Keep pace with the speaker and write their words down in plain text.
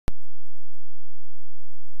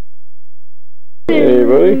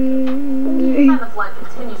buddy.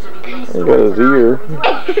 He got his ear.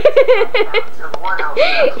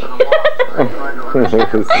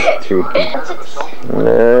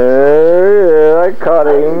 Yeah, I caught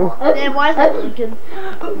him. And why is that blinking?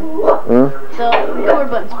 Hmm? The record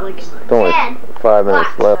button's blinking. It's only 5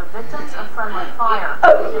 minutes left. Victims of friendly fire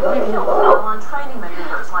on training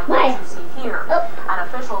maneuvers like those you see here. An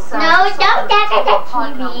official says No, don't tap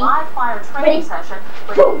it, in a live fire training session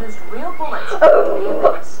where they used real bullets that may have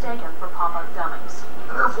been mistaken for pop-up dummies.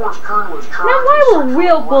 Air Force colonel was charged. Now, why were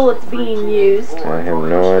real bullets being used? I have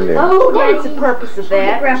no idea. Oh, what is the purpose of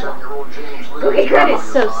that? Look at That is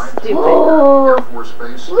so stupid. Oh. Air Force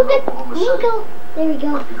Base in Look at, Oklahoma there you City. go. There you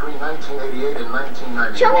go. Between 1988 and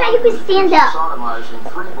 1991, Show 'em how you can stand up. sodomizing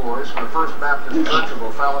 3 boys from the First Baptist Church of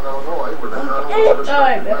O'Fallon, Illinois, where the colonel was a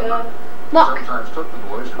respected member. Sometimes took the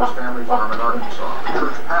boys to his family farm in Arkansas. The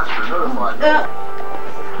church pastor notified them.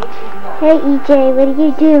 Hey, EJ, what are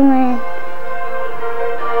you doing?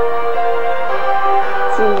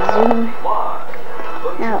 Zoom.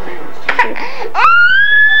 Oh.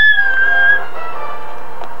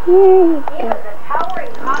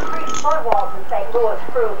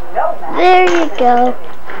 There you go.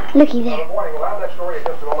 Looky there.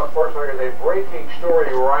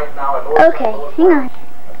 Okay, hang on.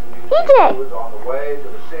 EJ!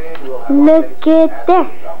 Look at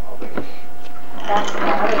there.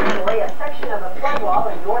 A section of a flood wall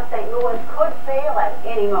in North St. Louis could fail at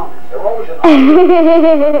any moment. Erosion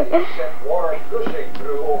sent water gushing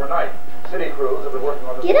through overnight. City crews have been working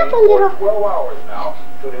on the Get up a scene little. for 12 hours now.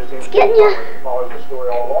 It's getting you. Following the story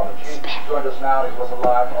all along, and she joined us now. It was a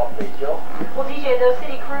live update, Jill. Well, DJ, those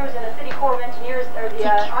city crews and the City Corps of Engineers, or the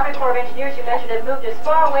Army Corps of Engineers you mentioned, have moved as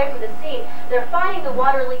far away from the scene. They're fighting the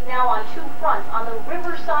water leak now on 2 fronts. On the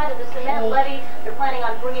river side of the cement levee, they're planning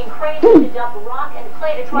on bringing cranes in to dump rock and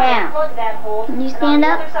clay to try to plug that hole. Can you And stand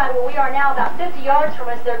on up? the other side, where we are now, about 50 yards from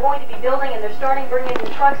us, they're going to be building, and they're starting bringing the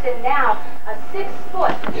trucks in now, a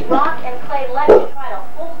 6-foot rock and clay levee to try to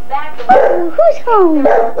hold back the water. Who's home?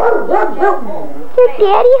 Your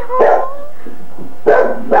daddy home?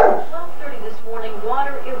 12:30 this morning,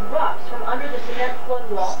 water erupts from under the cement flood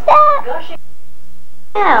wall, Stop! gushing.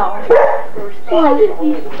 Ow! Why did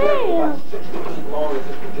you fail?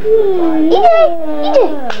 EJ!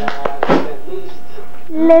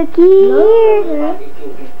 Looky here.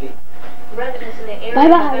 Residents in the area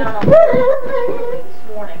Bye-bye. found on this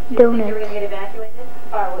morning. Do you think they were Donut. going to get evacuated?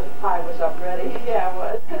 I was up ready. Yeah, I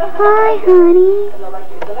was. Hi, honey. The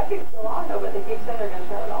electric's still on, though, but they keep saying they're going to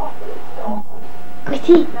turn it off, but it's still on.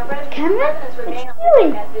 Chrissy, Now, camera? residents What remain you on the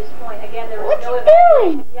doing? at this point. Again, there is What no you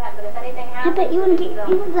evacuation doing? yet, but if anything happens, bet you wanna get the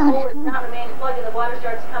hands on hole it, does huh? not remain plugged and the water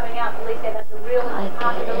starts coming out, police say that's a real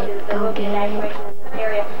possibility that there will be evacuation in this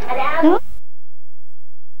area. And as No.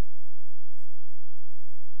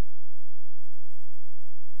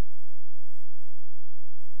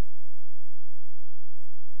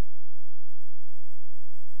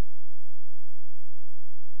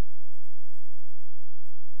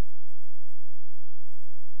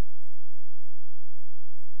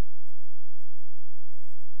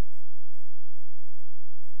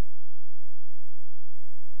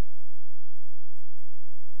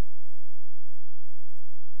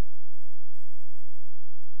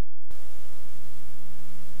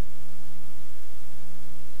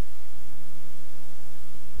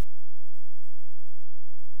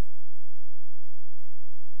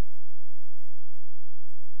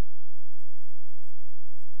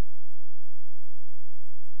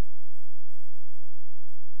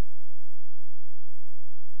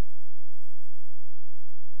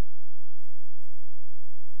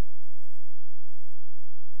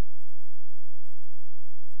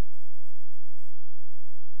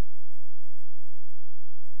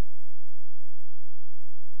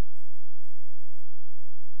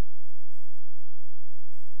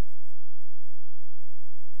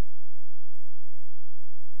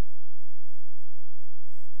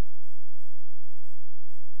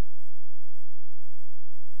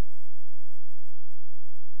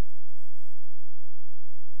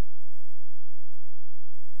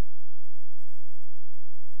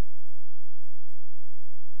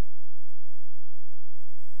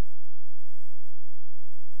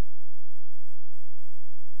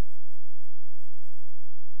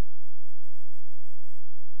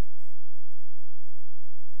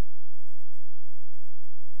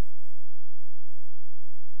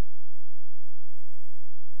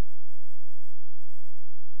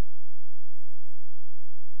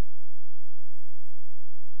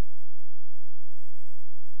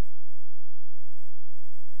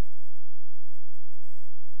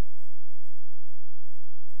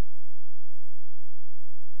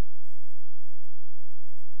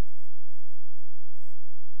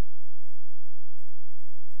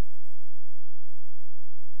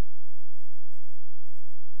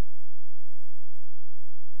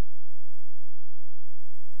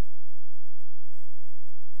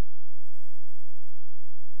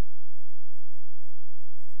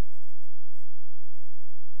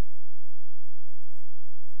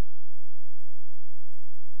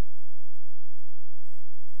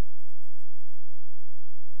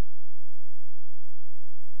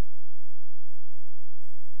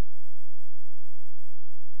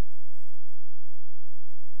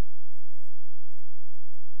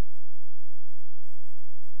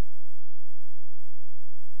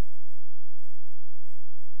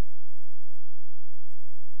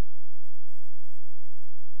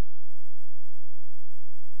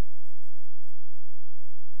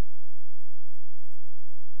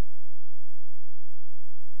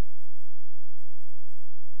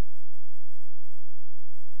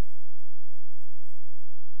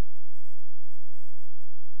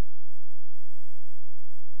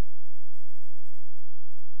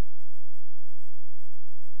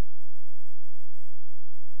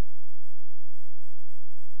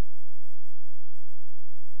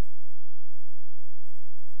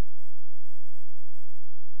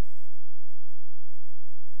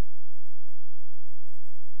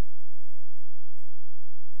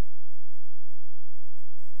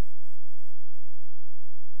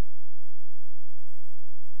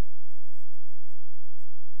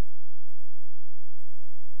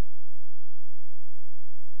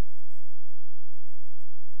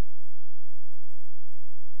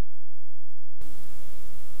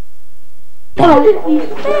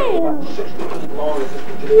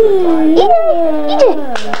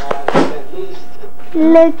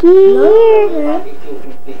 Looky here.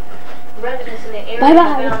 Residents in the area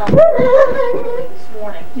Bye-bye. found this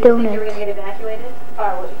morning. Do you think Donut. they were going to get evacuated? I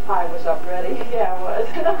was up ready. Yeah, I was.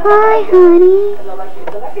 Hi, honey. And the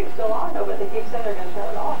electric's still on, though, but they keep saying they're going to turn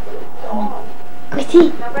it off, but it's still on.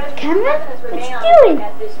 Chrissy, Now, camera? residents What remain you on doing? alert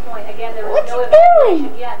at this point. Again, there What is no you evacuation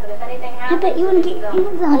doing? yet, but if anything I happens, bet you want to get your hands on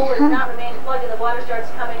the it, pool has huh? not remained plugged and the water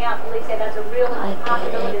starts coming out. Police say that's a real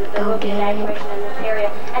possibility that there will be evacuation in this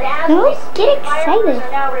area. And as we Don't get speak, firefighters excited.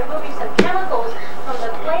 are now removing some chemicals from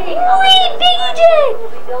the plating Wait, BJ!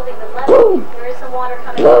 We'll be building the levee. Boom! There is some water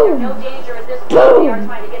coming Boom! in. There's no danger at this point. Boom! We are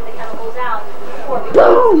trying to get the chemicals out before it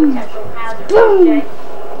Boom! becomes a potential hazard. Boom! Okay?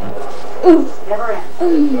 Never ends.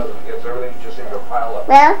 Gets everything just seems to pile up.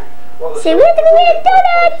 Well, say we have to go get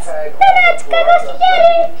donuts! Donuts! Go go see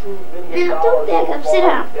Daddy! Now, don't back up, sit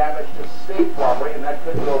down. Damage to state property, and that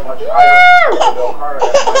could go much No! higher.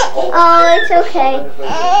 Oh, it's okay.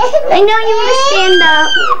 I know you want to stand up.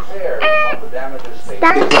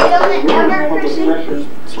 That's the donut ever, Chrissy.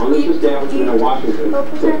 On this establishment in Washington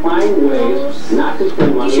to find ways not to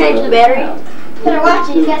spend money. You changed the battery? Better watch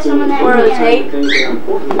it, you got some of that Or in the there. tape? Things that are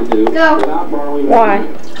important to do Go. without borrowing Why? money.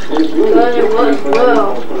 And it's really Because it was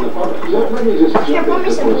low. from the public. So let me just Here, jump pour me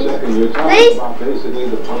in some, for a please. second. You're talking Please? about basically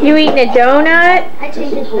the public. You eating a donut? I changed the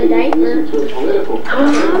Essentially, diaper. listen to a political Okay, stop. I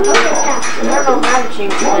don't know how to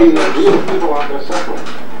change why you got real people out there suffering.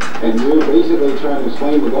 And you're basically trying to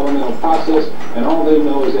explain the governmental process, and all they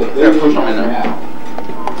know is that they're going to now.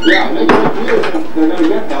 Yeah, they can feel that they're going to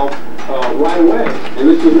get help right away, and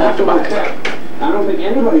this is not going to affect. I don't think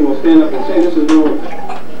anybody will stand up and say this is no.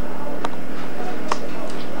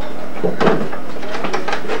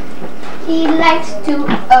 He likes to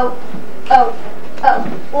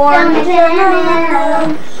orange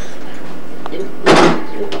and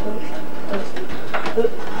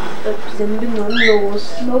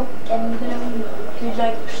smoke and bananas. He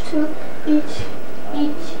likes to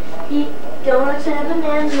eat donuts and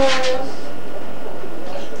bananas.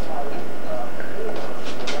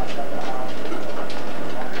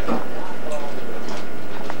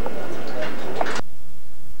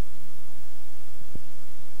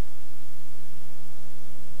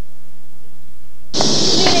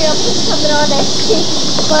 Coming on that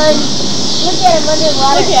fun. Look at him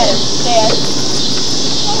underwater. Look at him, Dad.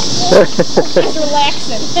 He's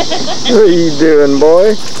relaxing. What are you doing,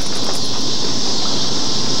 boy?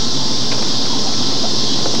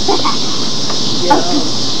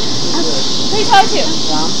 Who you talking to?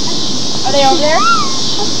 Are they over there?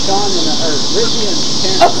 Sean or Ricky and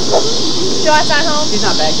Karen. John's not home? He's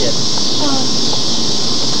not back yet.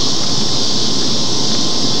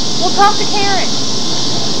 We'll talk to Karen.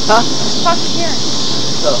 Huh? Talk to Karen.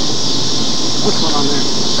 So, what's going on there?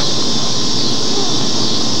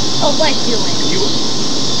 Oh, what doing? You?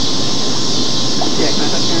 Yeah, can I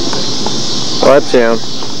touch Karen a bit? Watch him.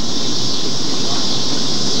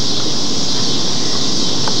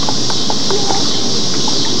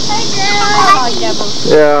 Hi, girl. Oh, never.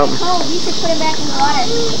 Yeah. Oh, you should put it back in the water.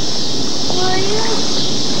 Will you?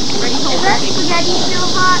 Is that spaghetti still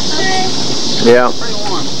hot, Chris? Yeah. Pretty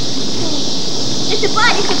warm. It's a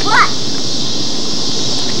butt, it's a butt.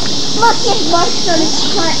 Look, his butt's on his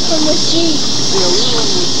front from the sheet. Yeah, we were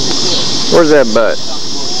in the Where's that butt?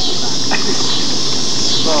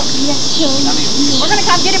 Well, We're gonna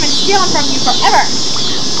come get him and steal him from you forever.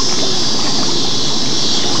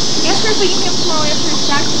 Yes, Chris, we can get him tomorrow after his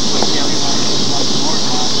practice.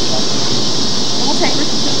 We'll take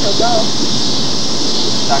Ricky to he'll go.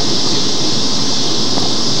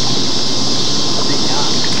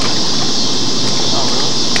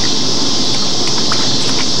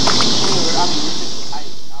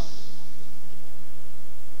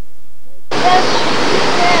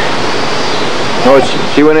 Oh,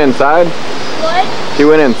 she went inside? What? She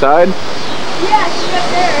went inside? Yeah, she's up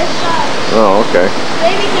there. Oh, okay.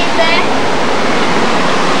 Baby came back.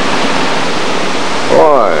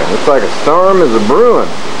 Boy, looks like a storm is a brewing.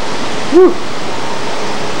 Whew.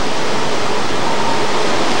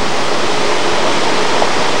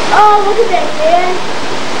 Oh, look at that, Dad.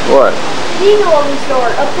 What? Eagle on the store,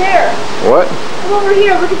 up there. What? Come over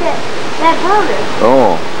here, look at that burger.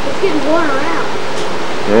 Oh, It's getting blown around.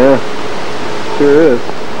 yeah. Sure is.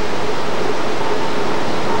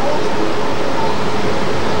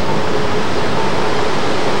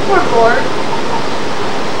 Poor Gord.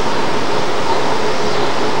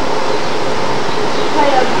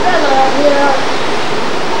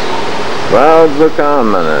 Clouds look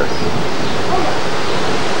ominous.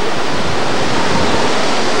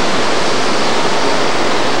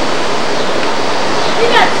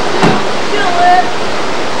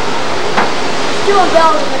 two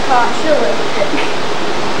umbrellas in the car. She'll live with it.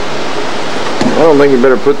 I don't think you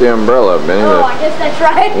better put the umbrella up, Benny. Oh, I guess that's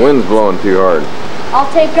right. The wind's blowing too hard.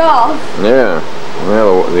 I'll take off. Yeah.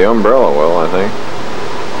 Well, the umbrella will, I think.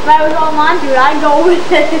 If I was holding on to it, I'd go with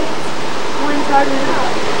it. Wind's hard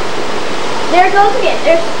enough. There it goes again.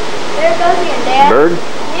 There it goes again, Dad. Bird?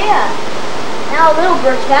 Yeah. Now a little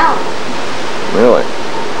bird's down. Really?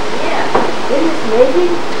 Yeah. Isn't this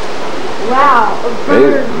amazing? Wow. A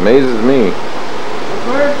bird. Amazes me. A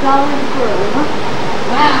bird calling a bird, huh?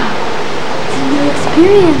 Wow. It's a new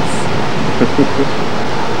experience.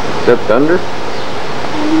 Is that thunder?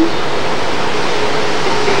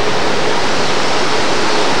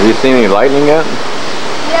 Have you seen any lightning yet?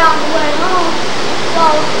 Yeah, on the way home. So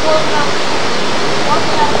I was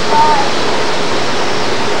walking outside.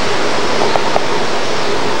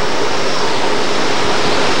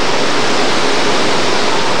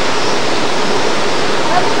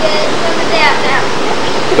 That's good. It's coming down now.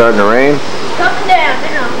 Starting to rain? Coming down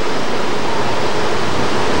now.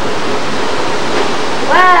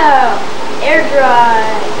 Wow. Air dry.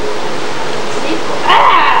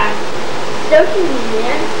 Ah! Soaking me,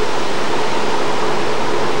 man.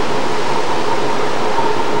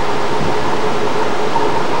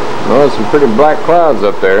 Well, there's some pretty black clouds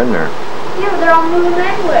up there, isn't there? Yeah, but they're all moving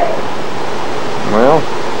that way. Well,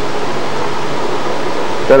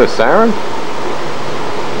 is that a siren?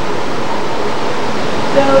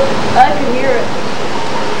 So, I can hear it.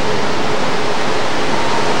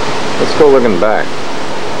 Let's go looking back.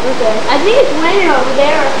 Okay. I think it's raining over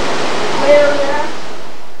there. Way over there.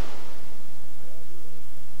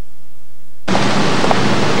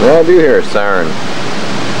 Yeah, I do hear a siren.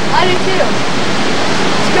 I do too.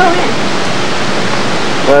 Let's go in.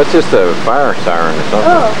 Well, it's just a fire siren or something.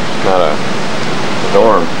 Oh. Not a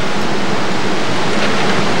storm.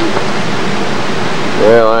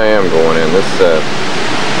 Well, I am going in. This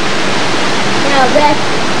Now that's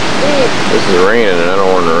it. this is raining, and I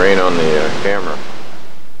don't want it to rain on the camera.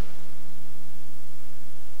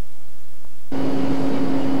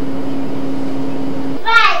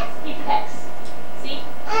 He pecks. See?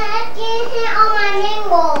 I can't hit on my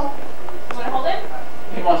mango. You want to hold him?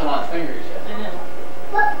 He wants it on his fingers. I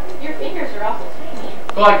know. Your fingers are awful tiny.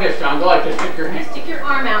 Go like this, John. Go like this. Stick your hand. Stick your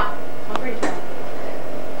arm out. I'll bring it out.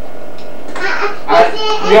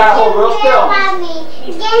 You gotta hold real still.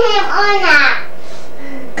 Get him on that.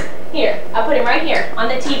 Here, I'll put him right here on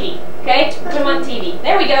the TV. Okay? Put him on TV.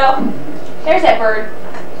 There we go. There's that bird.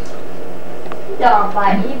 Don't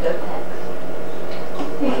bite either.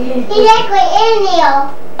 He's actually in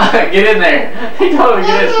there. Get in there. He totally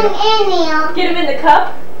Get get him in. in there. Get him in the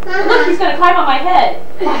cup. Look, he's going to climb on my head.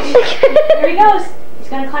 There he goes. He's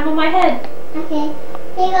going to climb on my head. Okay.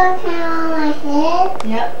 He goes down on my head.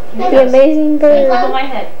 Yep. Here he The goes. amazing He's going to bird. climb on my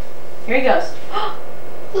head. Here he goes.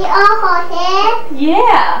 He on her head.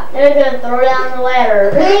 Yeah. They're gonna throw down the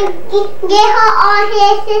ladder. Get her on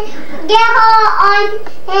his. Get her on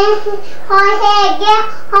her head.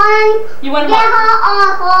 Get You want him her on,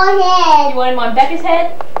 on her head. you want him on Becca's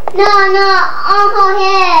head? No, on her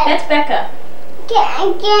head. That's Becca. Get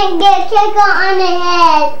take her on the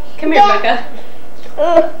head. Come here, Becca.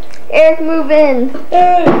 Eric, move in.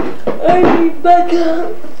 I need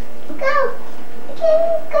Becca. Go.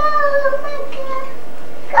 Go, Becca.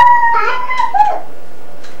 Go.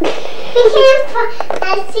 He can't. I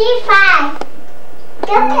see 5.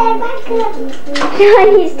 Go ahead,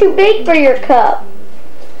 Becca. He's too big for your cup.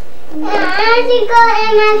 I should go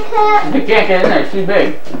in my cup. You can't get in there. It's too big.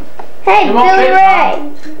 Hey, It won't Billy fit, Ray.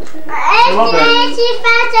 won't fit. She's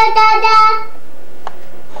faster, Dada.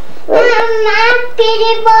 I'm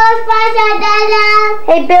pretty boy, faster, Dada.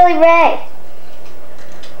 Hey, Billy Ray.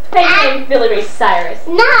 Hey, your name's Billy Ray Cyrus.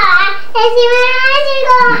 No, I should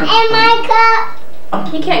go in my cup.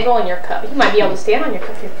 He can't go in your cup. He might be able to stand on your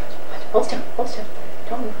cup here. Hold still. Hold still.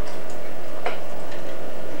 Don't move.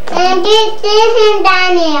 And get him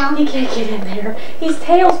down there. He can't get in there. His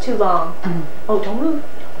tail's too long. Oh, don't move.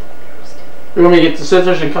 You want me to get the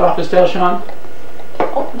scissors and cut off his tail, Sean?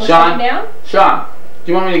 Oh, you Sean? him down? Sean,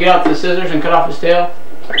 do you want me to get out the scissors and cut off his tail?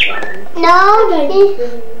 No,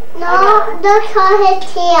 don't cut his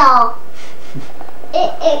tail.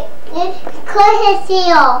 Cut his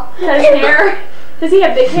tail. Cut his hair? Does he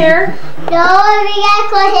have big hair? No, we gotta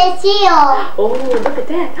cut his tail. Oh, look at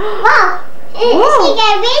that. Wow. She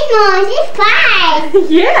got big nose. She's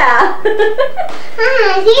 5. Yeah.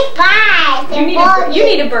 She's 5. You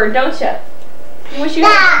need a bird, don't you? Wish you No,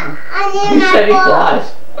 had. I He need said he my bird. flies.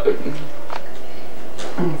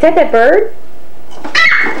 Is that bird?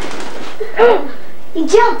 He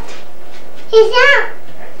jumped. He jumped.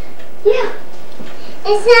 Yeah.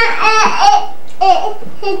 It's not.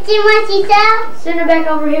 too much pizza? Send her back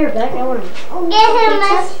over here, Beck. I want to. Get him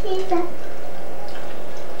much pizza.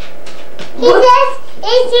 He says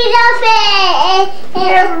it's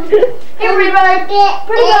here, pretty bird.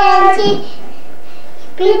 Pretty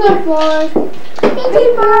bird. Pretty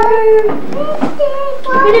bird.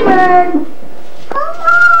 Pretty bird. Come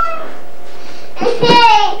on. Hey,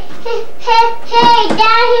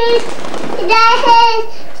 that is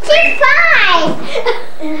she flies.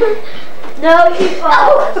 No, she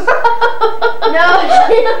falls. No,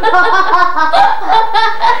 she falls.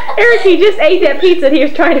 Eric, he just ate that pizza and he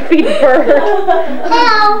was trying to feed the bird.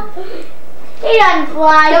 Help. He doesn't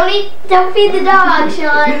fly. Don't feed the dog,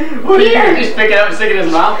 Sean. What do you do? Just pick it up and stick it in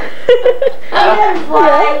his mouth? He doesn't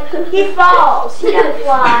fly. He falls. He doesn't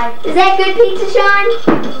fly. Is that good pizza, Sean?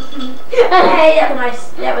 Hey,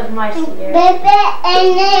 that was my Dip it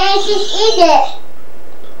and then just eat it.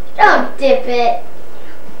 Don't dip it.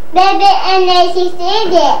 Dip it and then just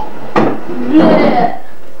eat it. Yeah.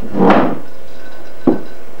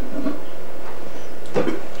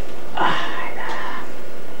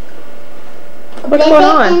 What's going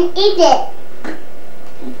on? Dip it and eat it.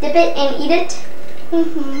 Dip it and eat it.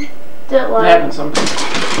 Mm-hmm. Don't What lie. happened something?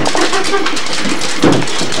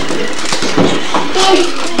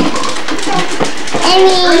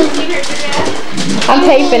 I'm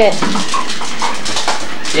taping it.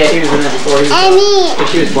 Yeah, he was in there before.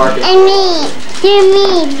 She was barking. Do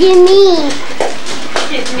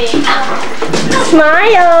me.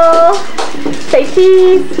 Smile. Say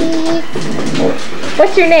cheese.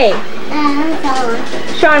 What's your name?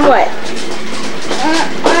 Sean what?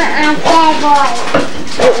 Bad boy.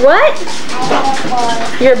 What?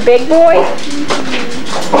 You're a big boy?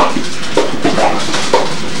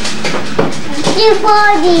 Do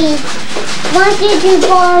body. Want to do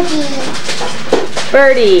body.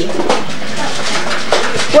 Birdie.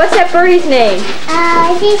 What's that birdie's name?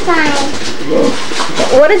 She's fine.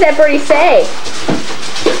 What does that birdie say?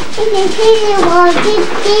 It's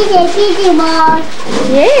a kitty ball.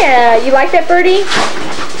 Yeah, you like that birdie?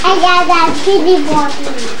 I got that kitty ball.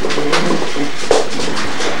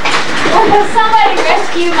 Somebody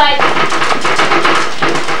rescue my...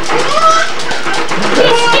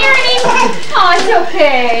 He's scaring him. Oh, it's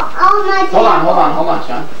okay. Oh my God. Hold on,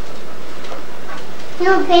 Sean.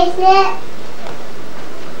 You fix it?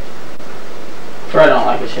 Fred don't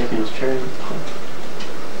like it shaking his tree.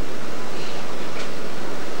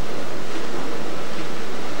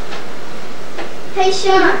 Hey,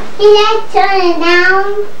 Sean. You like turn it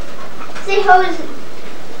down? Say hose.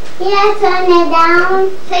 You like turn it down?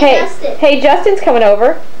 Say Justin. Hey, Justin's coming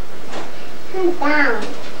over. Turn it down.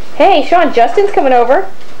 Hey, Sean, Justin's coming over.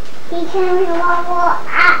 He can well,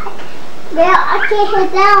 I can't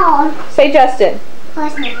put down. Say Justin.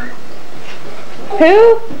 Horseman.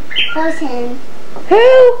 Who? Horseman. Who?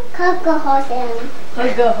 Coco horseman.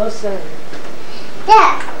 Go Jose.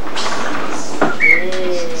 Yeah.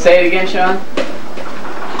 Say it again, Sean.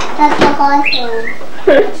 Coco horseman.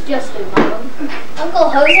 That's Justin, Mom. Uncle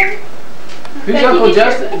Hosen? Who's Uncle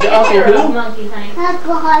Justin? Uncle who? Monkey, honey.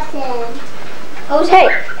 Coco horseman.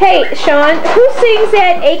 Hey, Sean, who sings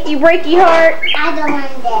that Achy Breaky Heart? I don't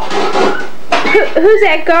want that. Who's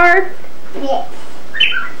that guard? Yes.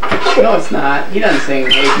 No, it's not. He doesn't sing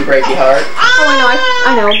Achy Breaky Heart. Oh,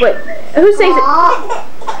 I know, but who sings it?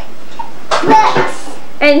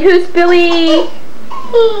 And who's Billy?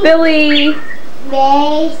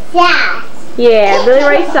 Ray Cyrus. Yeah, Billy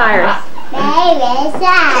Ray Cyrus. Ray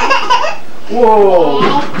Cyrus. Whoa.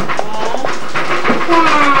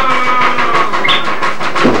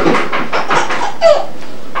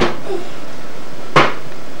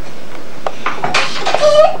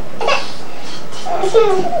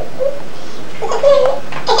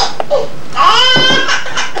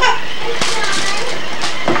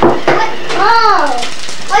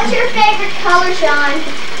 What's your favorite color, Sean?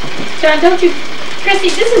 Sean, don't you... Chrissy,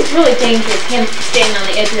 this is really dangerous, him standing on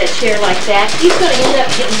the edge of that chair like that. He's going to end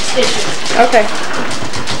up getting stitches. Okay.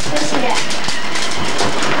 Let's see that.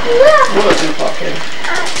 What a new pup here.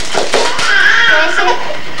 Can I see it?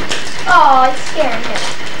 Oh, it's scaring him.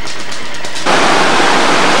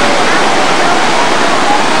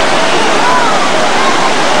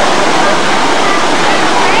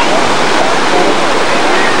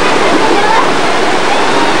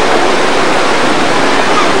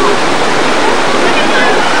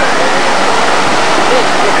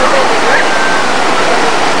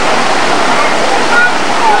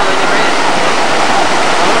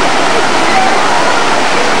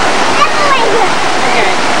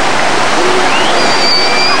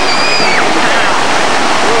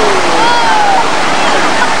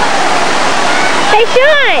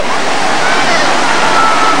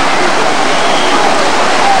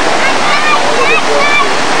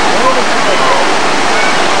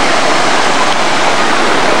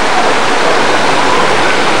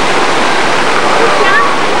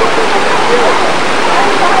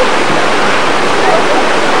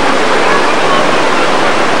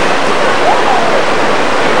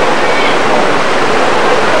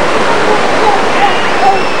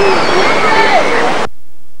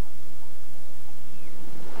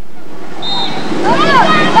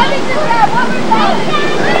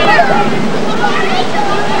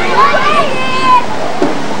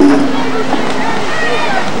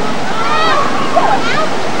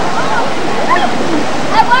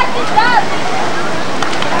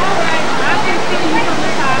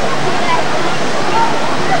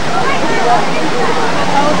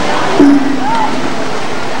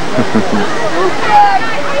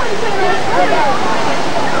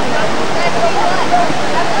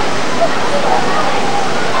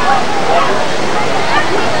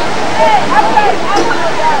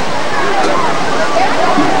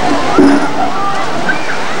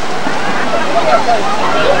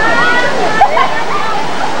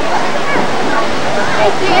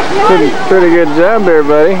 Pretty good job there,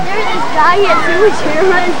 buddy. There's this guy he had so much hair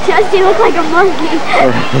on his chest, he looked like a monkey.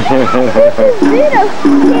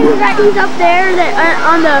 He's up there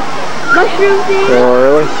on the mushroom thing. Oh,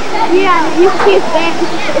 really? Yeah, you can see his back.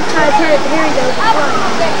 It's not his head. There he goes.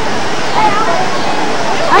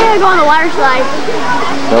 I gotta go on the water slide.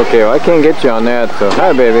 Okay, well I can't get you on that, so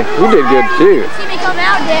hi baby. You did good too. See me come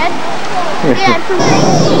out, Dad? Dad,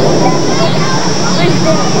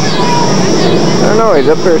 I don't know, he's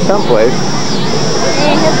up there someplace. He's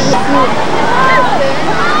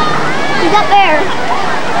up there.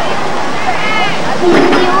 He's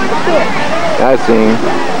in the orange shit. I see him.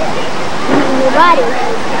 He's in your body.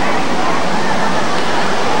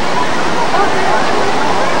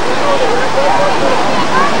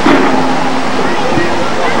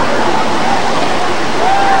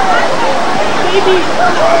 Baby,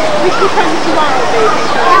 we should come tomorrow, baby.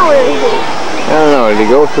 How is it? I don't know, did he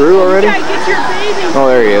go through already? You gotta get your baby. Oh,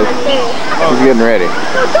 there he is. He's getting ready. You're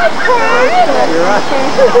right.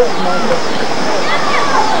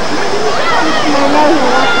 No, he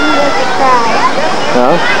won't. He doesn't cry.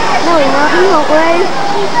 Huh? No, he won't. He won't wave.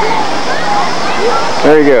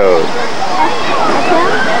 There he goes.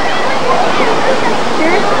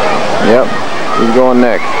 Yep, he's going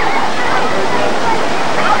next.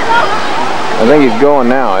 I think he's going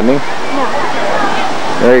now, isn't he? No.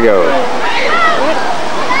 There he goes.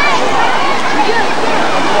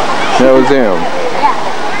 That was him. Yeah.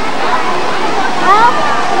 Well,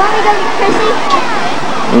 you want me to go get Chrissy?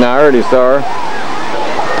 No, I already saw her.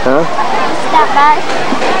 Huh? Stop by.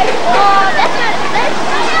 That's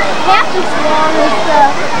half as long as the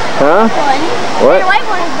Huh? one. What? The white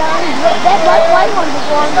one is done. That white one is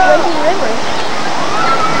long the Raging River.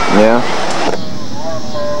 Yeah.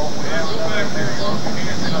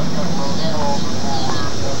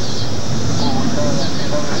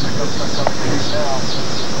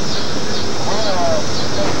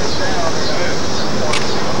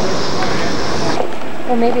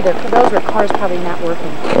 Well, maybe those are cars probably not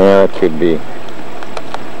working. Yeah, it could be.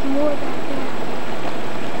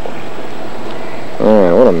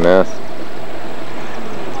 Alright, what a mess.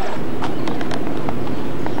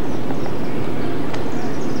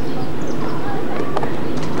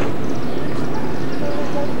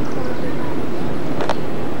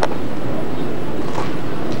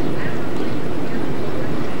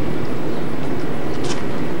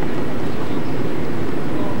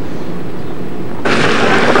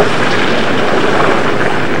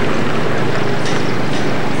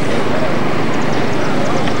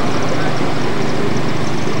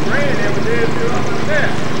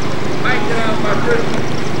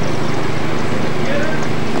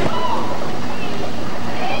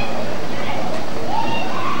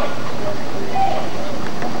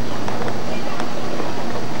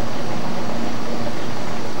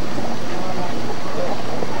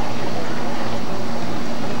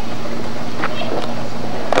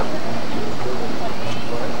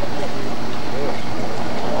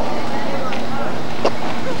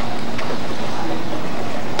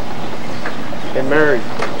 Get married.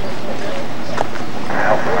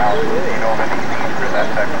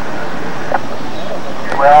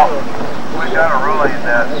 Well, we've got a ruling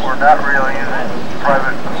that we're not really using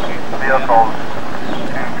private vehicles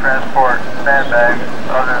to transport sandbags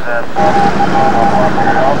other than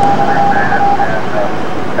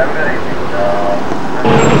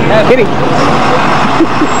Kitty.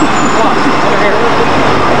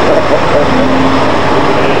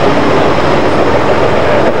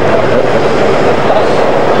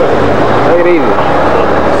 Take it easy.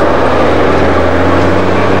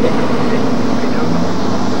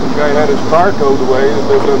 This guy had his car towed away and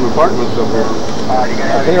lived in apartments up here.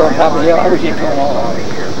 Here on top of the hill, I wish he'd towed all the way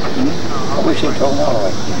here. I wish he'd towed all the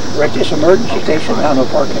way. We're at this emergency station now, no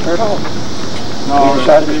parking there at all. No, Either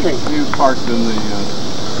side of the street. he was parked in the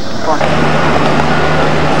parking.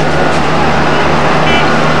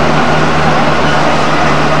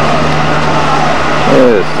 It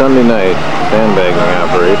is Sunday night sandbagging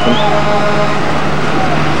operation.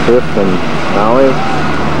 Tiff and Molly.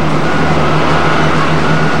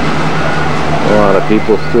 A lot of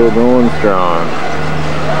people still going strong.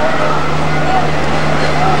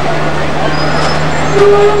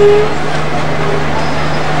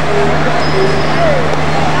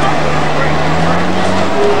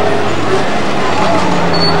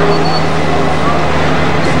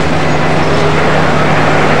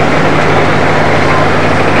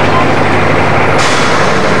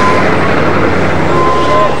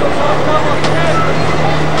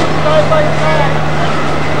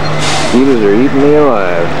 Mosquitoes are eating me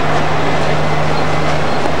alive.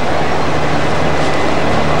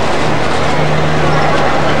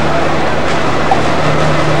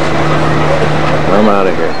 I'm out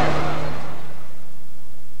of here.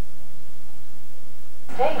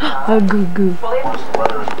 Goo goo.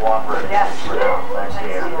 Yes.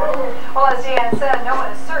 Well, as Deanne said, no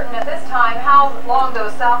one is certain at this time how long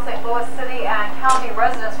those South St. Louis City and county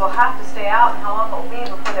residents will have to stay out and how long it will be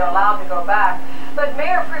before they're allowed to go back. But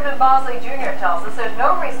Mayor Freeman Bosley Jr. tells us there's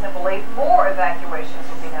no reason to believe more evacuations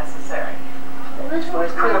will be necessary. So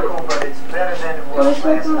it's critical, but it's better than it was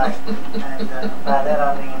last night. And by that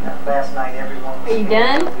I mean last night everyone was. Are you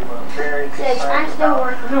done? We were very concerned I'm still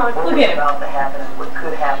working on it. what Look was at him. about to happen and what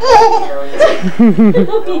could happen in the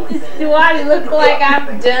area. Do I look like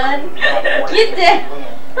I'm done? Get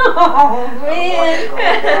down. Oh, man.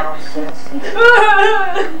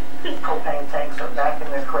 Propane tanks are back in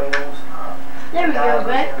their cradles. There we go, Guys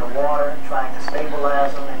back. in the water, trying to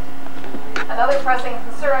stabilize them. Another pressing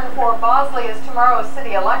concern for Bosley is tomorrow's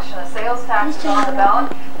city election. A sales tax is on the ballot.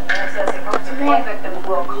 The mayor says he hopes the flood victims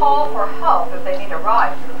will call for help if they need a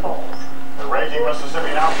ride to the polls. The raging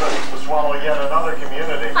Mississippi now threatens to swallow yet another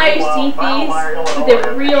community. I used to eat these.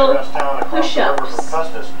 They're real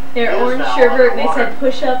push-ups. They're orange sherbet and they said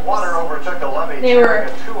push-ups. They were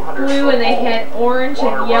blue and they had orange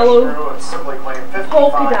and yellow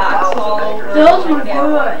polka dots all over. Those were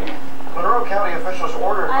good. Monroe County officials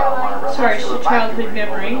ordered Valmeyer Sorry, it's a childhood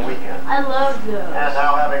memory. I love those. And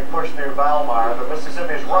now having pushed through Valmeyer, the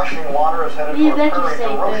Mississippi's rushing water is headed for Prairie to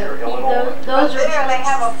Rocher, Illinois. Those are There they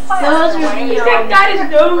have a plan. those are the That got his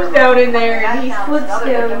nose down in there and he flips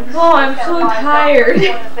down. Oh, I'm so tired.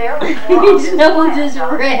 His nose is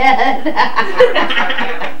red.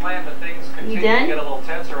 You done? Get a little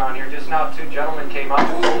tense around here. Just now, two gentlemen came up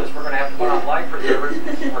and told us we're going to have to put on life preservers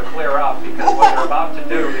or clear out because what they're about to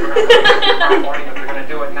do, they were going to do it tomorrow morning, but they're going to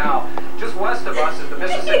do it now. Just west of us is the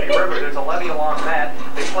Mississippi River. There's a levee along that.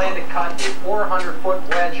 They plan to cut a 400-foot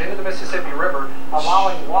wedge into the Mississippi River,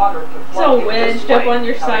 allowing water to flow. So wedged up on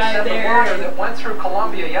your side there. The water that went through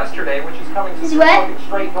Columbia yesterday, which is coming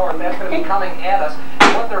straight north, that's going to be coming at us.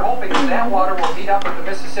 And what they're hoping is that water will meet up with the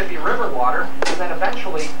Mississippi River water and then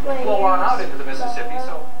eventually flow on out into the Mississippi.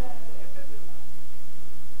 So.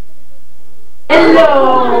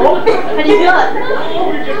 Hello! How do you feel?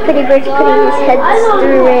 Pretty Bird's putting his head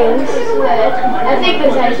through rings. I think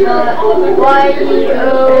this is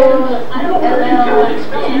Y-O-L-L.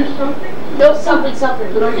 No, something.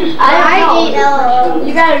 I eat L.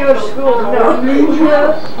 You gotta go to school. No.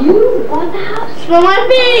 You want the house? Smell my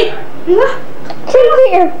feet! Take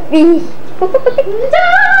your feet.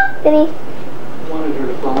 Benny.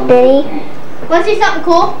 Benny. Want to see something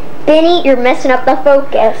cool? Benny, you're messing up the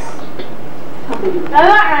focus.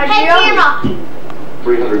 Hey, camera!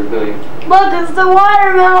 300 million. Look, it's the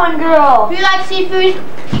watermelon girl. Do you like seafood?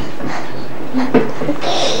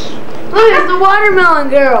 Look, it's the watermelon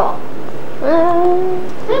girl.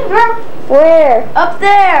 Where? Up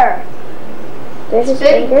there. There's his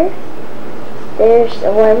finger. There's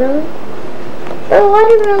the watermelon. The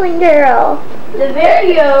watermelon girl. The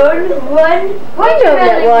very own one. I know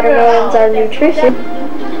that watermelons are nutritious.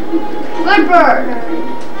 Good bird.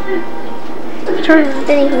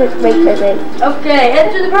 Then he was wait for it. Okay, head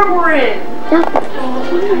to the purple ring.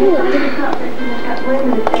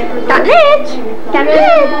 Got it. Got it.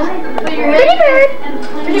 Put your head. Pretty bird,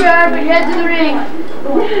 put your head to the ring.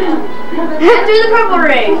 Head to the purple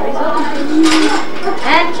ring.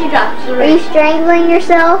 And she drops the Are ring. you strangling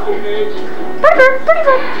yourself?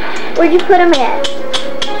 Where'd you put him at?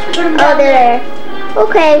 Oh, they're there.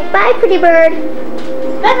 Okay, bye, Pretty Bird.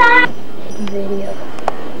 Bye-bye. Video.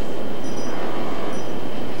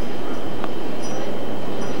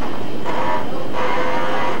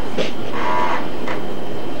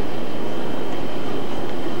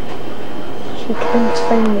 She comes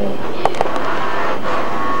for me.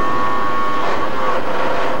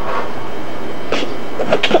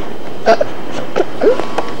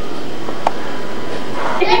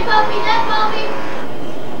 Dead puppy, dead puppy.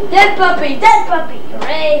 Dead puppy, dead puppy.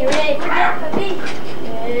 Hooray, hooray for dead puppy.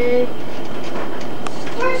 Yay.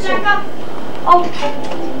 Where's Jacko? Oh,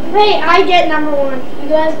 hey, I get number one. You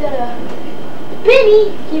guys gotta...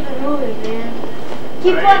 Benny! Keep it moving, man.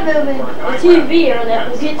 Keep on moving. The TV or that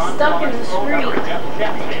will get stuck in the screen.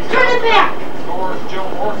 Turn it back!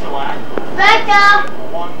 Back up!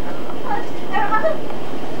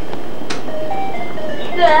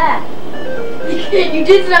 You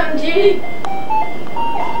did something, G.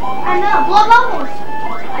 I know, blow bubbles.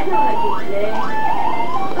 I know how to do today.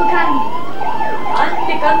 Look at me.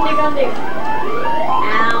 Undick.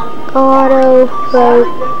 Ow. Auto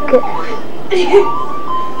focus.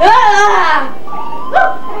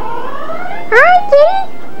 Hi, Kitty.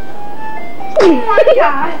 Oh my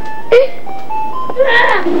God.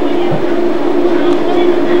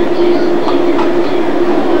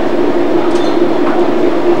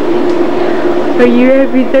 Are you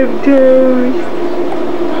having some toast?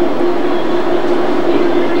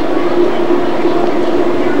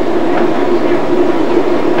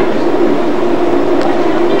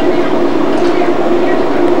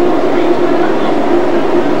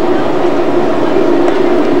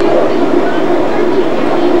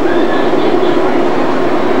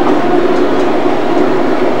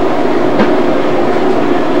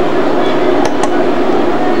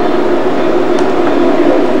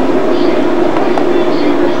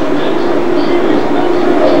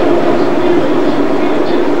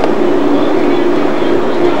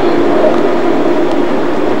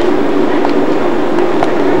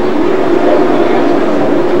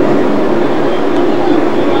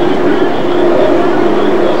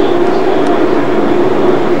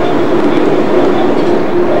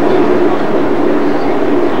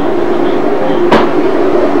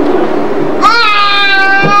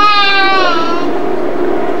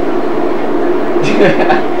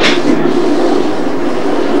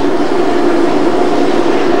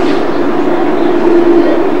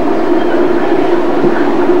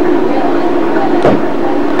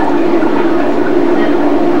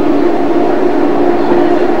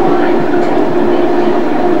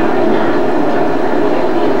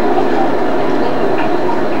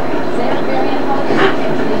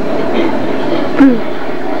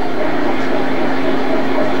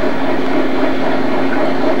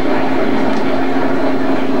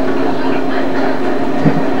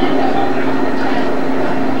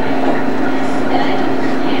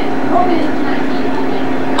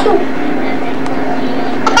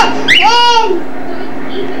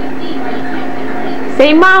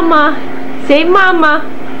 Say mama. Say mama.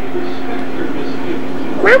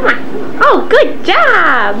 Mama. Oh, good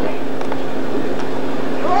job.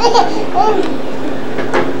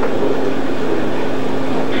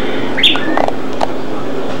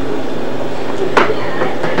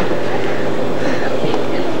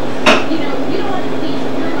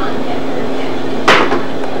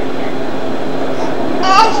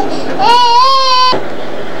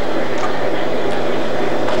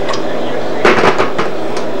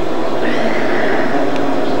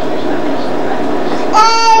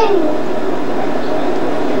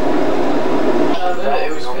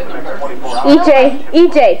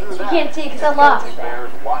 EJ, You can't see because I'm lost.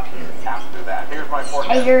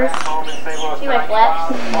 Haters. See my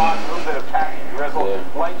flaps?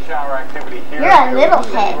 You're a little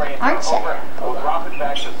head, aren't you?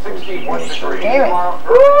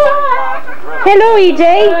 Hello, EJ.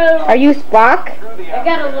 Are you Spock? I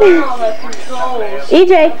gotta learn all the controls.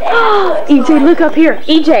 EJ. EJ, look up here.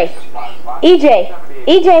 EJ. EJ.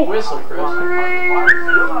 EJ.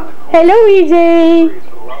 Hello, EJ.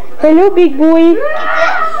 Hello, big boy.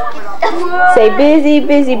 Say busy,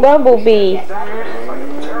 busy bumblebee.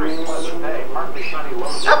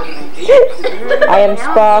 I am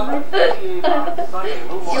Spock.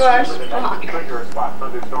 You are Spock.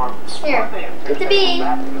 Here, get the bee.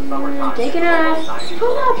 Take it out.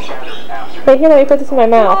 Pull up. Wait, here, let me put this in my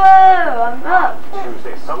mouth. Whoa, I'm up.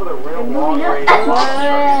 I'm moving up.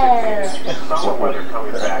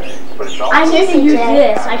 I need to use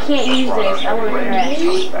this. I can't use this. I want to crash.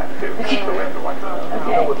 Okay.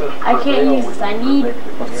 I can't use this. I need.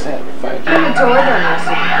 What's that?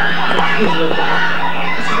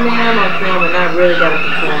 This is me, I'm on film, and I really gotta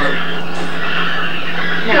perform.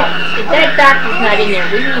 Now, if that doctor's not in there,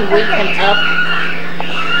 we can wake him up.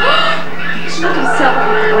 She looks himself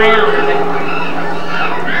like a clown.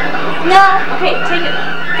 No. Okay, take it.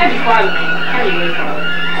 Have your father, man. Have your real father.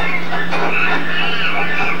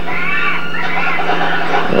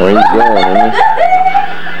 Where you going?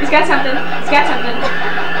 He's got something. He's got something.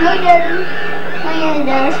 No, he doesn't. Oh, yeah, he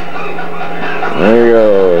does. There he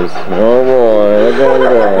goes. Oh boy, look at him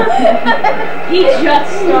go. He just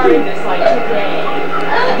started this like today.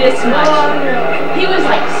 This much. He was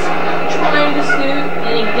like trying to scoot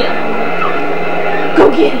and he didn't. Go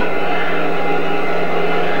get it.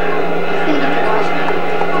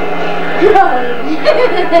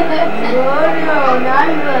 Oh no, not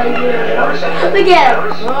even. Look at him.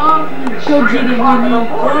 Go get it, honey.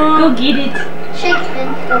 Go get it. Shake it.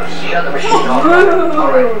 Shut the machine off.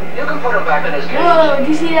 Alright, you can put him back in his cage. Whoa, did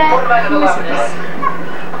you see that? Put him back in the laboratory.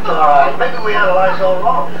 Alright, maybe we analyzed all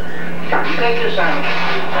wrong. Take your sandwich.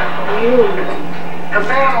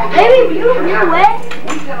 Baby, you're wet.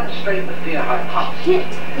 demonstrate the fear hypothesis.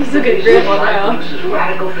 He's looking at Grandpa now. Produces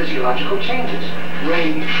radical physiological changes.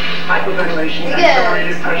 Rage, hyperventilation,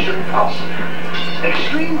 accelerated pressure and pulse.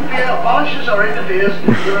 Extreme fear abolishes or interferes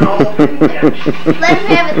with a normal breathing reaction. Let him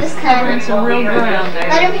have it this time. Some real ground.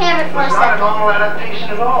 Let him have it for a It's not a second. normal adaptation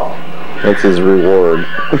at all. That's his reward.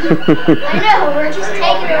 I know, we're just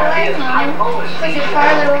taking it away from him. Push it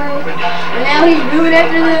farther away. And now he's moving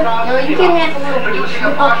after the... No, you can have a little piece.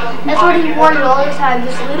 That's what he wanted all the time,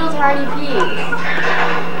 just little tiny piece.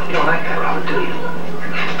 You don't like that, Robert, do you?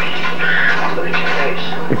 Look at your face.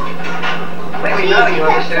 Maybe now you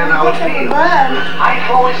understand how it feels. I've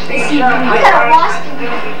always seen you. You gotta wash it.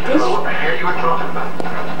 What the hell you were talking about?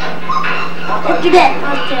 Look at that.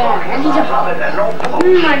 I need to...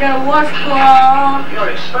 I got a washcloth.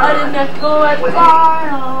 I didn't have to go as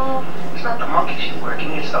far. It's not the monkeys you're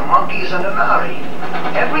working, it's the monkeys and the Nari.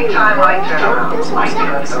 Every time I turn around,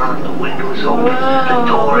 the window is open, the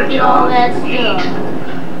door ajar, heat.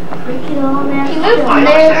 He moved from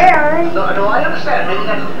there. No, I understand. Maybe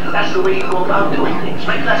that's the way you go about doing things.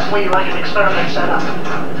 Maybe that's the way you like an experiment set up.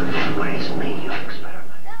 Where's me, you experiment?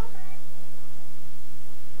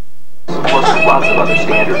 Supports lots of other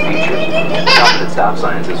standard features. Dominant stop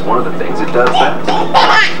signs is one of the things it does best. The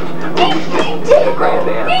Grand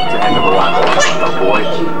Am, it's a heck of a lot more. Oh boy,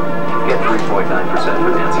 get 3.9%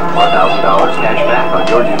 financing, $1,000 cash back on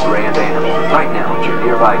your new Grand Am right now at your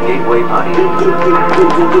nearby Gateway Pontiac.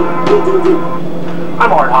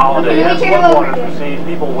 I'm Art Holiday. As floodwaters recede,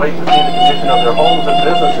 people wait to see the condition of their homes and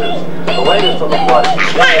businesses. The latest on the flood is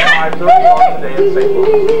 5:30 on today in St.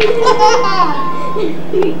 Louis.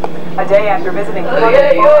 A day after visiting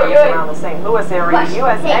flooded farms around the St. Louis area,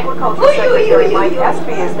 U.S. Agriculture Secretary Mike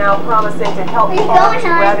Espy is now promising to help farms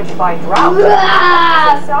ravaged by drought.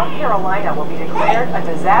 South Carolina will be declared a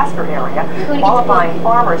disaster area, qualifying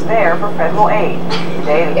farmers there for federal aid.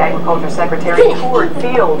 Today, the Agriculture Secretary toured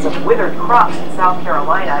fields of withered crops in South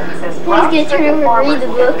Carolina. He says drought-stricken farmers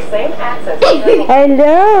will get the same access to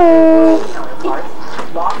Hello.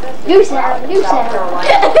 Do sound.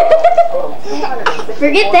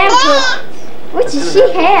 Forget that book. What does she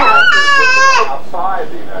have? Outside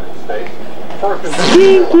the United States, first in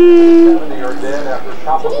 70 are dead after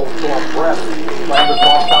tropical storm Brett landed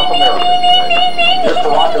off South America today. This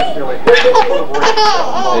Caracas nearly hit the foot of rain,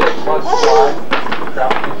 mudslide,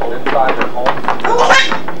 trapped people inside their homes.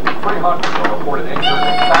 300 are reported injured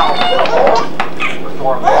and thousands are lost. The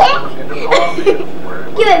storm moved into Colombia, where it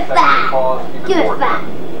was expected to cause even more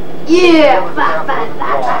damage. Yeah, A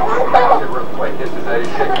massive earthquake hit today,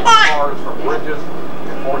 shaking cars from bridges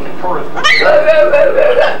and forcing tourists to the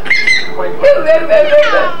quake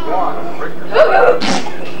was one of Richter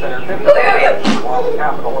Center 50 while the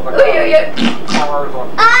capital of the country. Cars on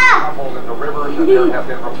tumbled into rivers, and there have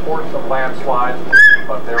been reports of landslides,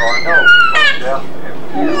 but there are no deaths and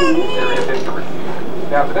few serious injuries.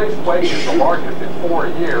 Now, today's quake is the largest in 4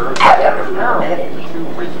 years, comparable to 2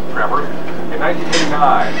 recent tremors. In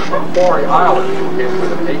 1989, the Macquarie Islands were hit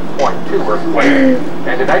with an 8.2 earthquake,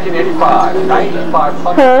 and in 1985,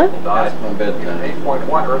 9,500 people died in an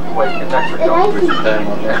 8.1 earthquake in Mexico.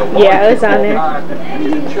 Yeah, it was on there.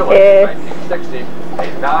 In Chile, in 1960, a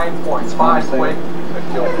 9.5 quake that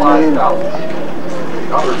killed 5,000 people. The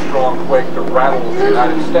other strong quake to rattle the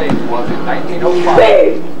United States was in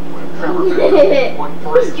 1905. He's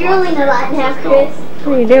drooling a lot now, Chris.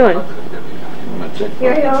 What are you doing?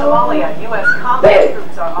 Here in Somalia, U.S. combat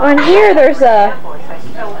troops are On here, there's a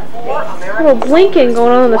little blinking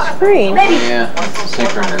going on the screen. Yeah,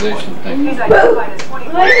 synchronization thing. He's identified as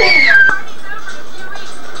 24.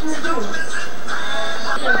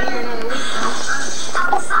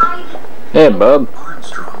 Hey, bub.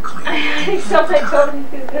 Somebody told him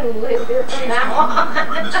he was going to live here from now on.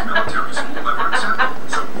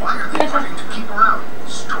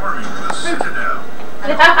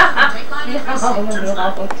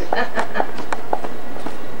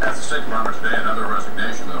 As the State Department today, another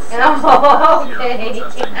resignation of Okay.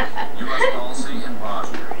 protesting U.S. policy in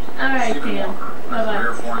Bosnia. All right, Stephen Tim. Walker, Bye-bye.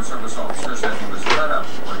 Air Foreign Service officer, said he was fed up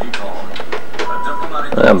with what he called a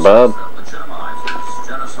diplomatic Yeah, Bob. process that legitimizes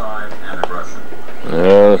genocide and aggression.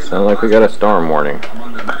 Oh, sounds like we got a storm warning.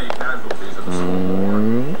 Among the many casualties of the Civil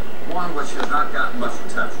War, one which has not gotten much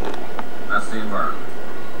attention. That's the environment.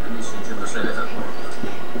 And you see Jim to say that.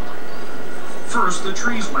 First, the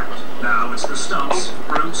trees went. Now it's the stumps,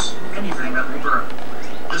 roots, anything that will burn.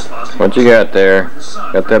 This Boston What you got there?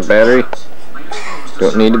 Got that battery?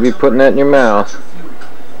 Don't need to be putting that in your mouth.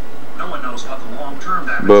 No one knows what the long-term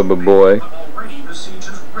damage Bubba boy. but already the siege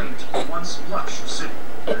has raped a once lush city.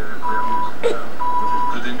 The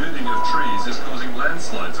denuding of trees is causing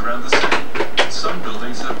landslides around the city. Some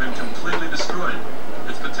buildings have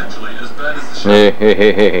that is the show.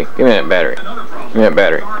 Hey. Give me that battery. Give me that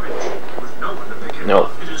battery. No.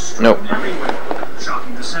 Nope.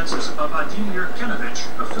 Shocking the senses of Ademir Kenovich,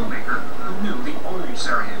 a filmmaker who knew the old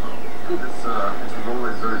Sarajevo. It was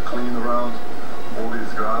always very clean around.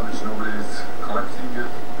 Always garbage, nobody's collecting it.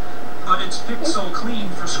 But it's picked so clean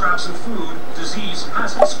for scraps of food, disease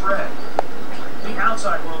hasn't spread. The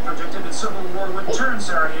outside world predicted that civil war would turn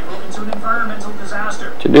Sarajevo into an environmental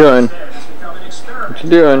disaster. What you doing? Instead, it's become an experiment What you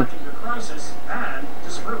doing? in the crisis and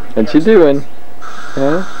disproving What the you doing?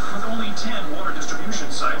 Huh? With only 10 water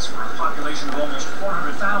distribution sites for a population of almost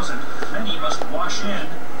 400,000, many must wash in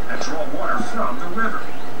and draw water from the river.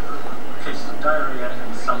 Cases of diarrhea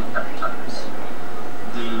and some hepatitis.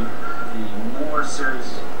 The more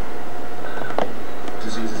serious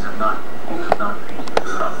diseases have not been stopped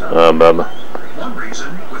up. Bubba. One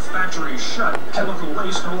reason, with factories shut, chemical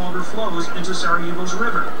waste no longer flows into Sarajevo's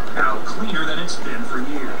river, now cleaner than it's been for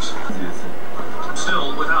years.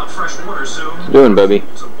 Still, without fresh water soon, What you doing, Bubby?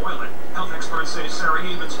 to boil it, health experts say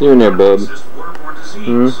Sarajevans You in there, bub? waterborne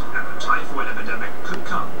disease, and the typhoid epidemic could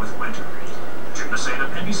come with winter. Jim Nasada,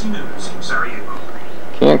 NBC News, Sarajevo.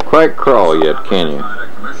 Can't quite crawl yet, can you? A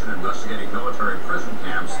commission investigating military prison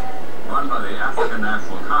camps run by the African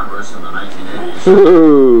National Congress in the 1980s.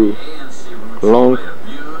 Ooh. The ANC Long. routinely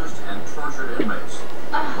abused and tortured inmates.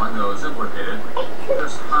 Among those implicated,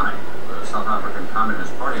 Chris Hani, the South African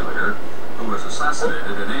Communist Party leader, who was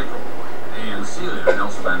assassinated in April. ANC leader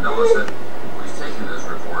Nelson Mandela said he's taking this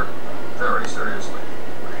report very seriously.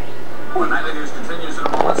 When Nightly News continues in a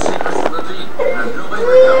moment, secrets to the deep and a newly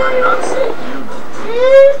recovered Nazi U-boat.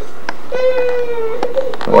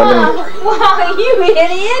 Wow, you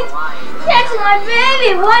idiot! That's my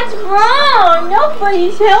baby! What's wrong?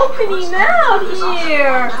 Nobody's helping him out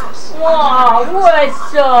here! Wow, we're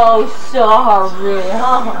so sorry.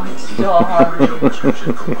 I'm sorry.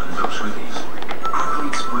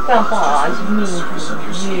 Papa's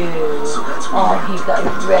meeting you. Oh, he got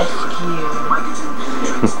rescued.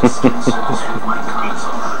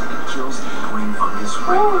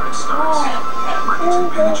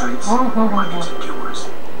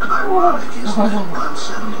 Ironic is that while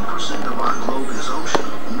 70% of our globe is ocean,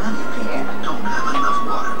 many people don't have enough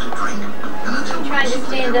water to drink. And until Trying to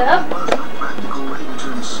stand up? there was no practical way to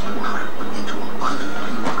turn seawater into abundant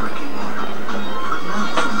pure drinking water. But now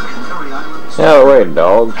from the Canary Islands... Yeah, wait,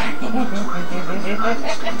 dog. United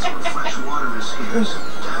States where fresh water is scarce,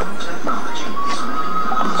 nanotechnology is making it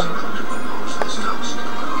possible to propose this toast.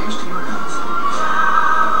 Here's to your health.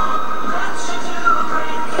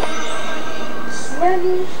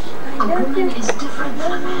 A woman is different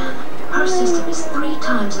than a man. Her system is 3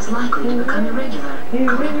 times as likely to become irregular.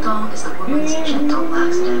 Correctol is the woman's gentle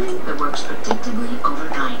laxative that works predictably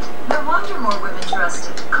overnight. No wonder more women trust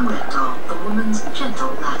it. Correctol, the woman's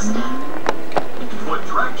gentle laxative. Put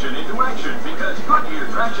traction into action because Goodyear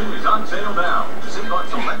Traction is on sale now. Save on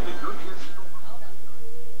selected Goodyear.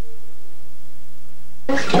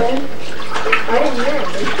 I don't care.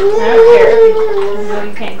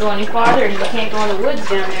 You can't go any farther and you can't go in the woods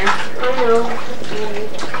down there. I know.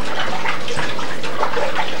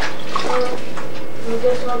 I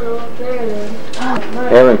guess I'll go up there then.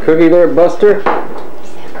 Having cookie there, Buster?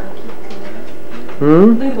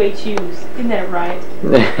 Hmm? Look at the way he chews. Isn't that right?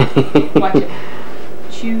 Watch it.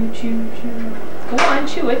 Chew, chew, chew. Go on,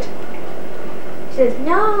 chew it. He says,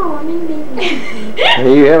 no, I'm in baby.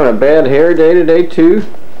 Are you having a bad hair day today, too?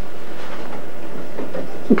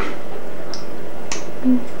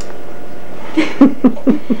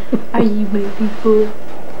 Are you baby boy?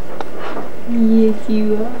 Yes,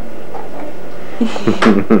 you are.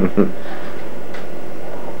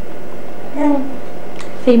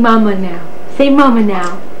 Say mama now. Say mama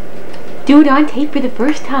now. Do it on tape for the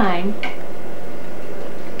first time.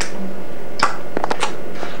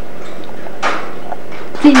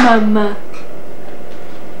 Say mama.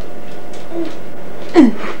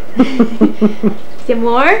 Some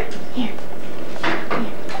more? Here.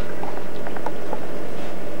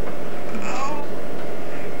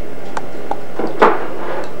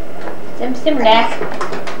 Some laugh.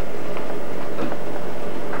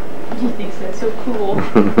 He thinks that's so cool.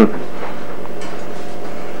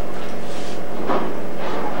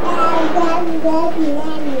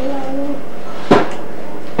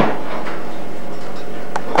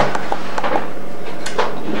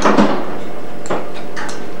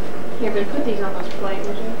 You're gonna put these on those plates,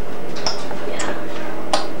 would you?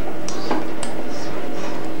 Yeah.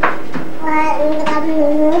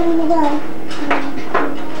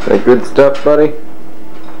 Is that good stuff, buddy?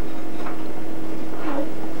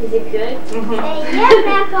 Is it good? Hey, yeah,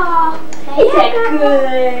 Grandpa. Hey, Is that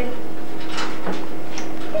good?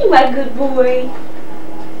 You my good boy.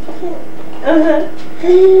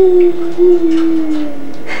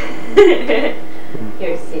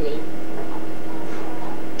 You're silly.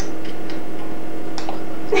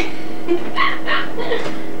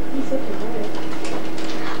 He's such a nerd.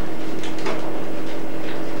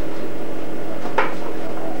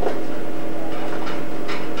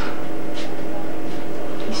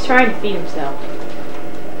 He's trying to feed himself.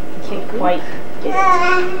 He can't quite get it.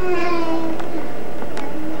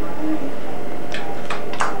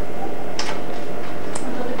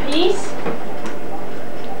 Another piece?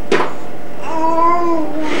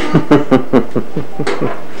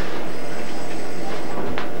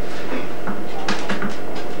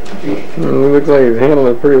 It looks like he's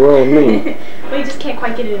handling it pretty well with me. Well, he just can't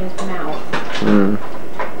quite get it in his mouth. Mm.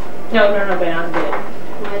 No, but I'm good.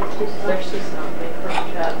 There's just not big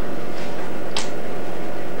crunch up.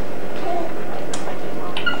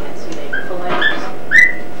 Can't see the fillets.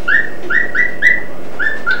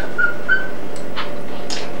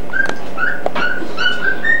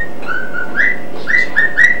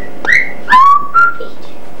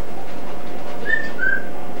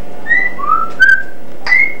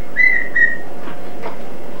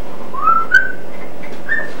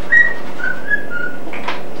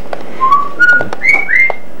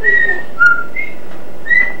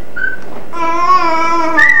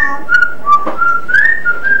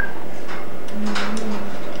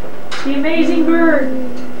 The amazing bird.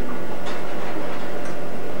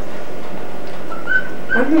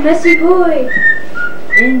 I'm the messy boy.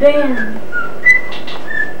 In band.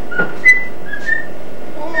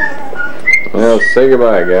 Well, say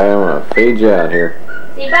goodbye, guy. I'm gonna fade you out here.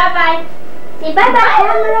 Say bye-bye. Say bye-bye,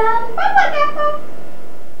 camera. Bye-bye, camera.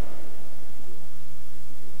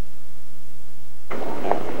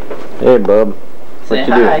 Hey, bub. Say What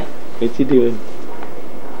you hi. doing? What you doing?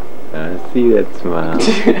 I see that smile.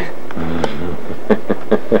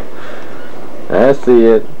 I see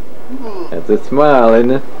it. That's a smile,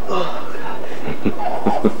 isn't it? Oh,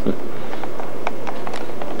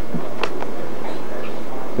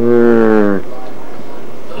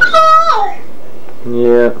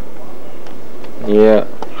 Yeah. Yeah.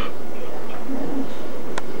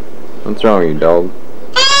 What's wrong with you, dog?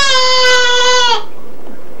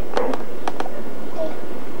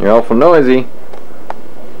 You're awful noisy.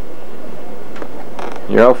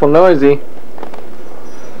 You're awful noisy.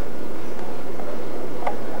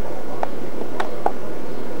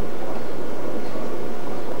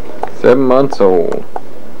 Seven months old.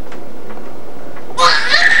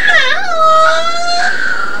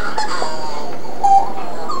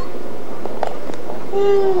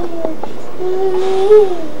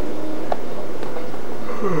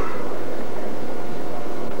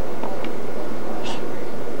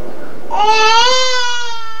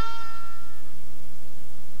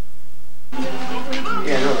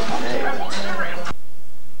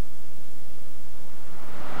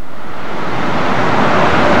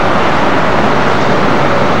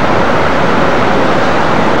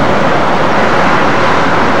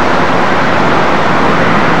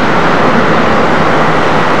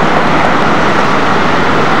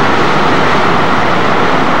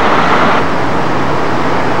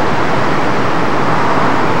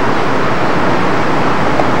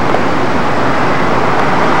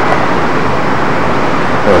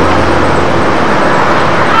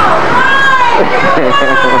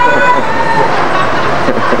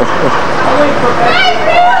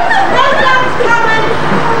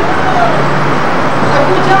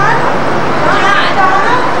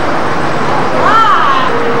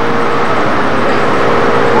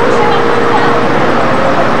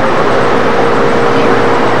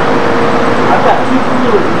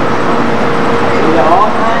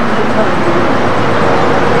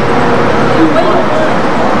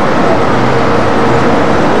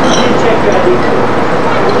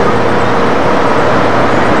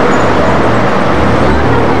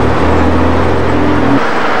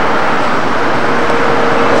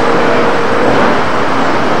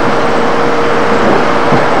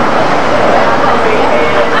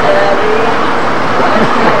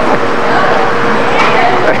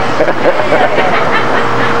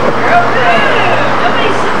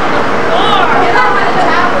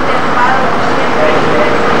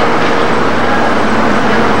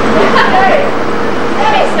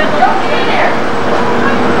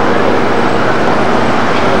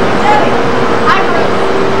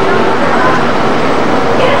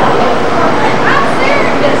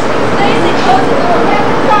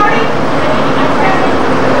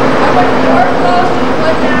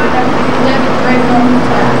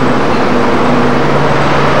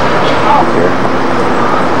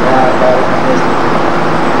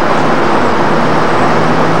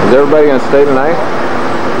 Is everybody gonna stay tonight?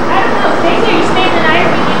 I don't know. Stacey, are you staying tonight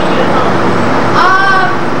or are we getting you home?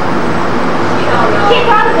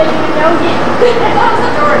 Keep out of it, you know yet. Close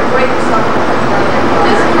the door and wait for someone to come down there.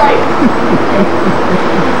 This is right.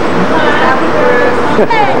 Happy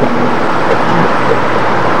birthday.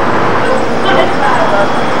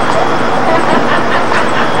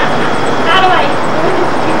 How do I?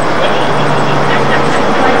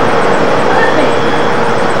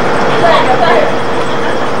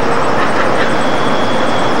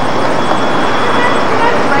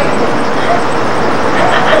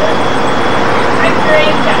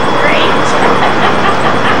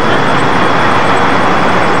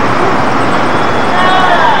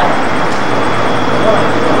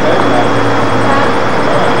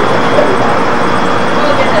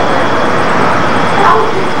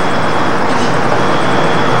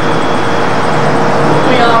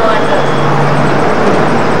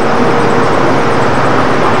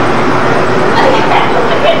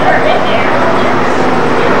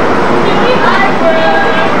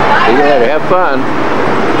 Have fun.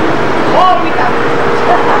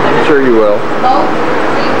 I'm sure you will.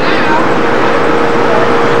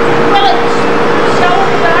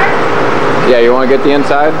 Yeah, you want to get the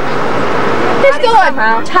inside? There's still a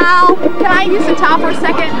towel. Can I use the towel for a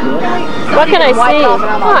second? What can I see?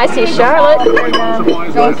 Oh, I see Charlotte.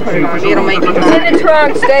 It'll make it. It's in the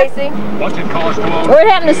trunk, Stacy. What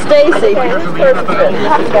happened to Stacy?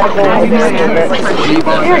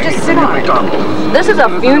 Here, just sit on it. This is a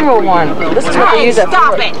funeral one. This is what they use at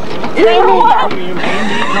Stop it.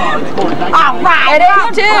 All right. It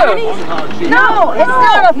is too. No, it's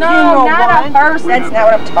not a funeral not a hearse. That's not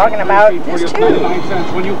what I'm talking about. There's two.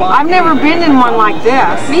 I've never been in one like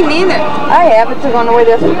this. Me neither. I have. It's on the way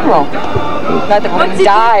to a funeral. Not that we're going to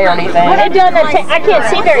die or anything. What are they doing? I can't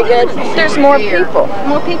see very good. There's more people.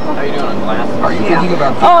 More people. How you doing in class? Are you thinking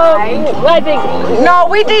about I think. No,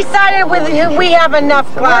 we decided we have enough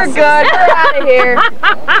classes. We're good. We're out of here.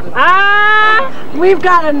 We've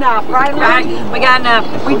got enough, right? We got enough.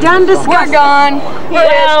 We done discussing. We're gone.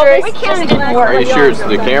 Well, we can't do more. Are you sure it's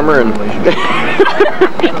the camera? And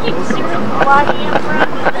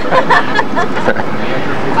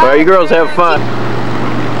well, you girls have fun.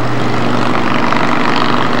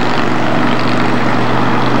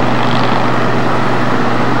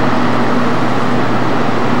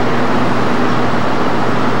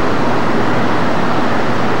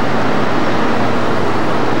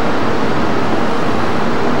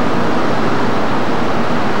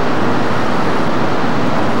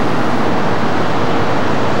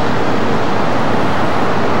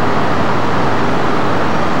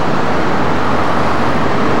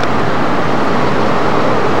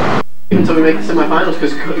 Until we make the semifinals,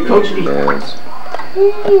 because Coach needs. Yes.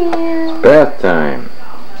 Bath time.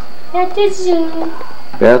 At the zoo.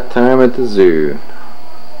 Bath time at the zoo.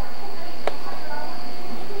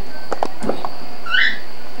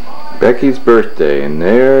 Becky's birthday, and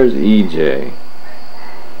there's EJ.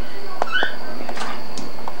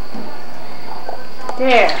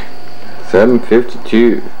 There.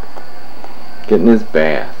 7:52. Getting his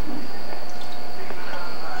bath.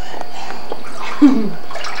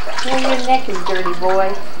 Well, your neck is dirty,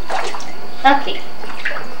 boy. Okay.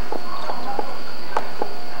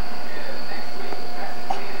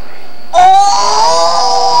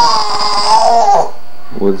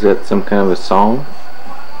 Was that some kind of a song?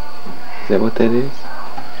 Is that what that is?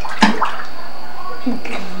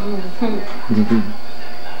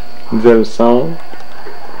 Is that a song?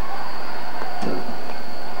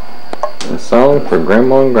 A song for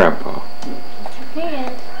Grandma and Grandpa.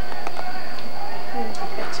 Hand.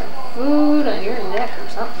 Got some food on your neck or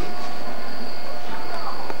something.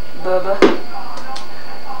 Bubba.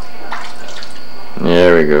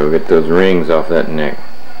 There we go. Get those rings off that neck.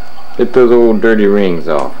 Get those old dirty rings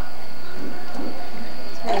off.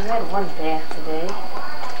 I had one bath today.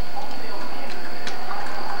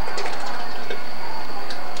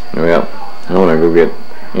 Well, I want to go get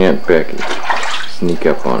Aunt Becky. Sneak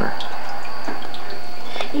up on her.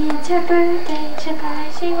 It's her birthday,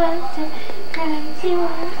 she wants to crazy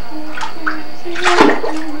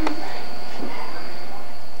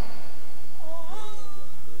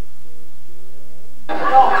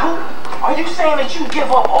Are you saying that you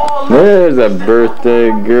give up all? There's a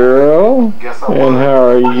birthday girl. And how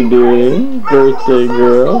are you doing, birthday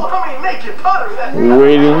girl?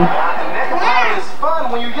 Waiting.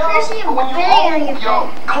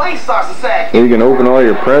 Clay starts to sag. So you can open all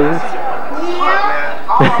your presents?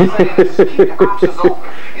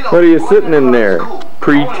 What are you sitting in there,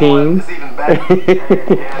 preteen?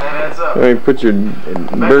 Let me put your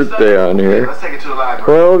birthday on here.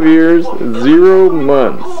 12 years, 0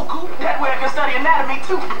 months. to me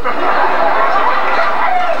too.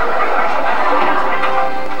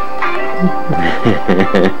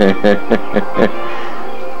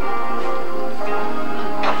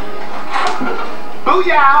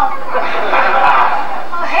 Booyah!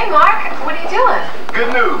 Oh, hey, Mark. What are you doing?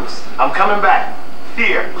 Good news. I'm coming back.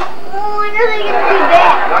 Here. Oh, when are they gonna be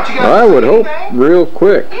back? Don't you guys I would hope real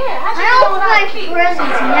quick. Yeah, how'd you I don't like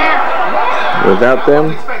presents now. Without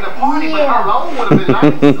them?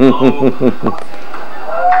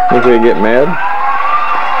 Think they get mad?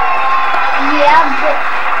 Yeah, but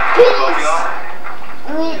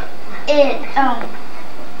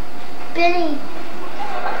Benny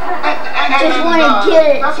just want to get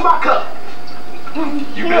it. That's my cup. And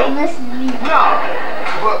he won't listen to me. No,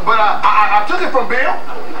 but I took it from Bill.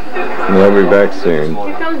 They'll be back soon.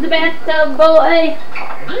 Here comes the bathtub boy.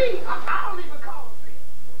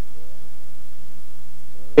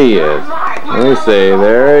 He is. Let me see.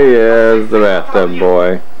 There he is, the bathtub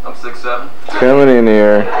boy. I'm 6'7". Coming in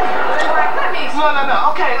here.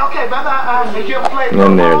 No. Okay, brother. And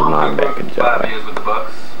then there's my bacon 5 job. years with the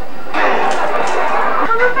Bucks.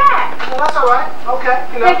 Coming back. Well, that's all right. Okay.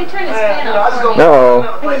 If you turn his fan off. Uh-oh.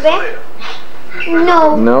 Are you back?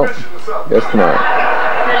 No. No. Guess not.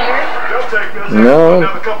 No. No.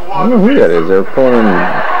 I don't know who that is. They're pulling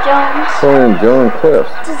Joan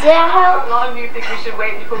Cliffs. Does that help? How long do you think we should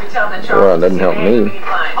wait before we tell them that Well, it doesn't help me.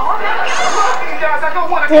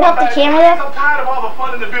 Does it help the camera?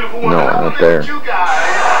 No, not there. You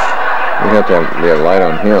have to be a light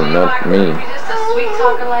on him, not me. You're just a sweet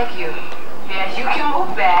talker like you. Yeah, you can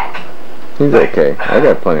move back. He's okay. I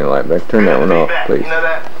got plenty of light back. Turn that one off, please. You know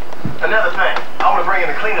that? Another thing, I want to bring in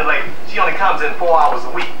a cleaner lady. She only comes in 4 hours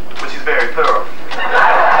a week, but she's very thorough.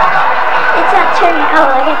 It's not turning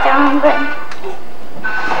out like it's on, but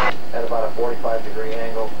At about a 45-degree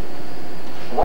angle.